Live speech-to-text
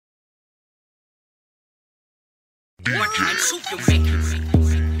What kind of soup you making?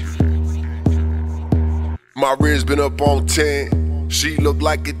 My wrist been up on 10. She look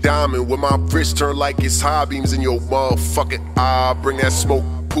like a diamond with my wrist turned like it's high beams in your motherfucking eye. Bring that smoke,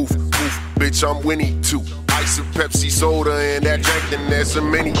 poof, poof. Bitch, I'm Winnie too. Ice and Pepsi soda and that drink, then there's a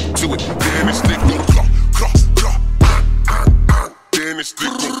mini to it. Then it's stick go claw, claw, claw. Then it's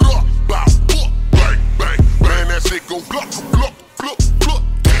stick go claw, bow, bang, bang. Man, that stick go claw, claw, claw, claw.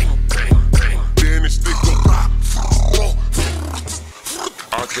 Then it's stick go claw.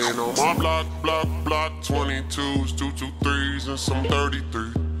 I came on my block, 22s, 223s, and some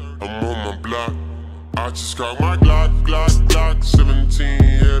 33. I'm on my block. I just got my Glock, 17.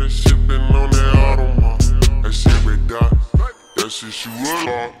 Yeah, the shit been on that Audemars. That shit red dot. That shit shoot a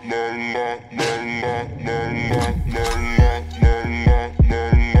lot. That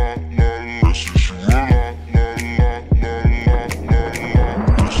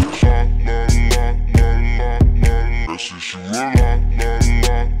shit shoot a lot.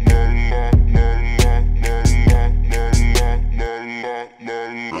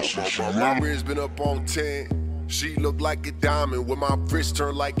 That shit shoot a lot. My wrist been up on 10. She look like a diamond with my wrist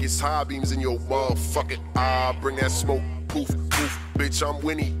turned like it's high beams in your motherfucking eye. Bring that smoke, poof, poof. Bitch, I'm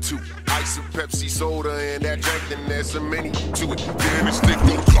Winnie too. Ice and Pepsi soda and that drink, then there's a mini to it. Then it's stick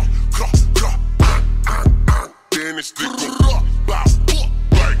go claw, claw, claw. Then it's stick go claw, bow,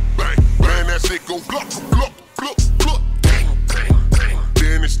 bang, bang. Man, that stick go claw, claw, claw, claw.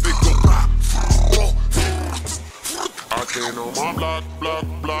 Then it's stick go claw. I came on my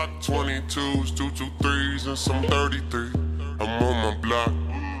block, 22s, 223s, and some 33. I'm on my block.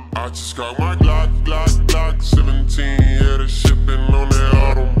 I just got my Glock, 17. Yeah, the shit been on that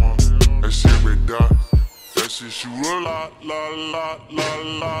Audemars. That shit red dot. That shit shoot a lot.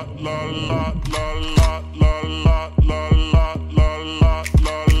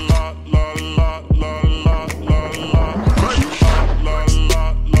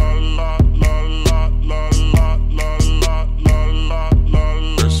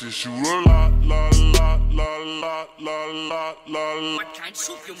 What kind of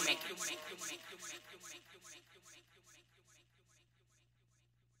soup you making?